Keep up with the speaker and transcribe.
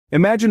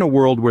Imagine a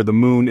world where the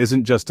moon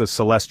isn't just a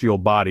celestial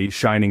body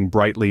shining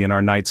brightly in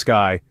our night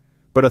sky,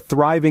 but a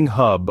thriving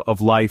hub of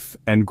life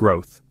and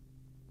growth.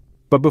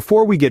 But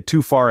before we get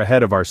too far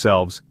ahead of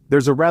ourselves,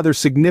 there's a rather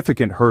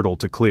significant hurdle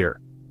to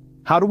clear.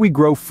 How do we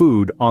grow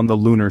food on the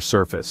lunar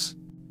surface?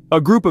 A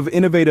group of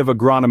innovative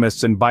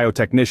agronomists and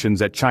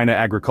biotechnicians at China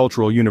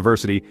Agricultural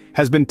University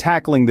has been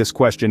tackling this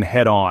question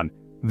head-on.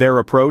 Their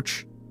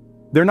approach?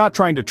 They're not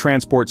trying to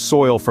transport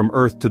soil from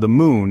Earth to the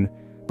moon,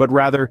 but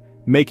rather,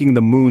 making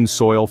the moon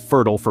soil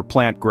fertile for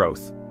plant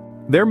growth.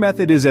 Their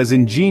method is as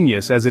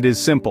ingenious as it is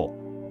simple.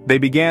 They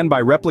began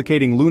by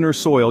replicating lunar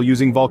soil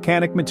using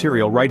volcanic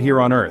material right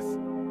here on Earth.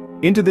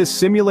 Into this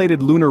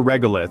simulated lunar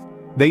regolith,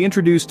 they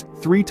introduced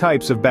 3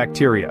 types of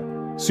bacteria: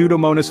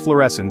 Pseudomonas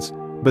fluorescens,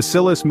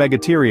 Bacillus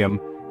megaterium,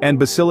 and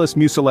Bacillus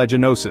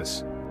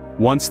mucilaginous.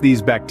 Once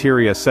these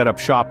bacteria set up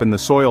shop in the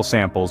soil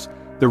samples,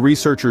 the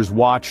researchers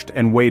watched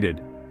and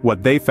waited.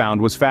 What they found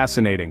was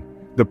fascinating.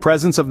 The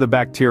presence of the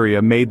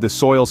bacteria made the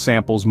soil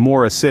samples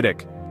more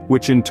acidic,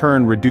 which in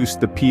turn reduced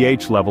the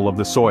pH level of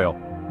the soil.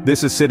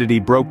 This acidity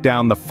broke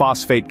down the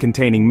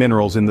phosphate-containing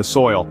minerals in the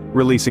soil,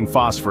 releasing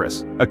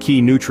phosphorus, a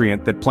key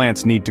nutrient that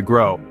plants need to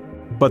grow.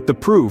 But the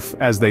proof,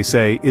 as they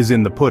say, is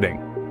in the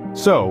pudding.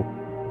 So,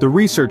 the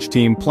research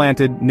team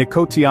planted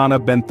Nicotiana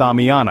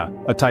benthamiana,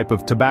 a type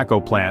of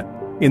tobacco plant,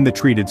 in the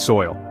treated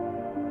soil.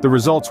 The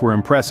results were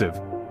impressive.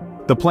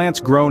 The plants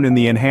grown in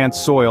the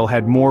enhanced soil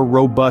had more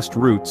robust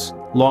roots,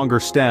 longer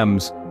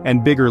stems,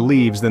 and bigger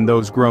leaves than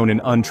those grown in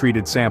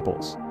untreated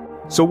samples.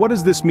 So what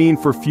does this mean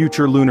for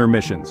future lunar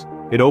missions?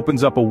 It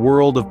opens up a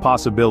world of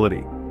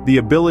possibility. The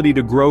ability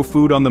to grow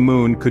food on the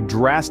moon could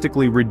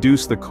drastically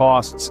reduce the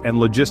costs and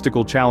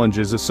logistical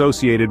challenges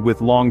associated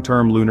with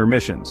long-term lunar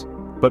missions.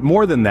 But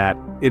more than that,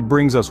 it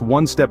brings us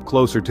one step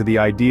closer to the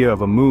idea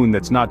of a moon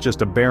that's not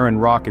just a barren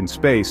rock in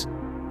space,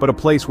 but a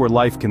place where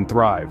life can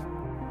thrive.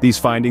 These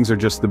findings are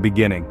just the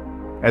beginning.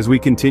 As we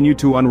continue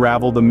to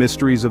unravel the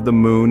mysteries of the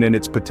moon and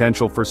its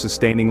potential for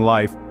sustaining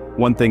life,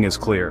 one thing is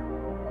clear.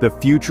 The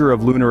future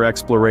of lunar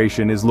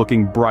exploration is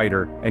looking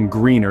brighter and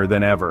greener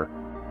than ever.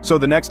 So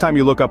the next time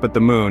you look up at the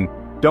moon,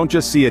 don't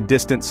just see a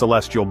distant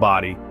celestial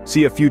body,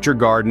 see a future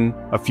garden,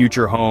 a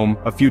future home,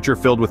 a future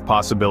filled with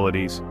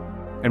possibilities.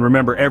 And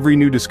remember, every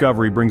new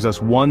discovery brings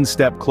us one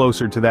step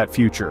closer to that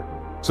future.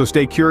 So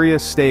stay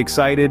curious, stay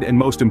excited, and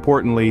most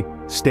importantly,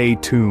 stay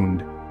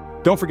tuned.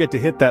 Don't forget to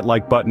hit that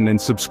like button and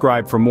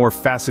subscribe for more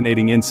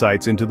fascinating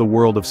insights into the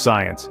world of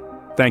science.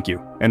 Thank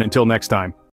you, and until next time.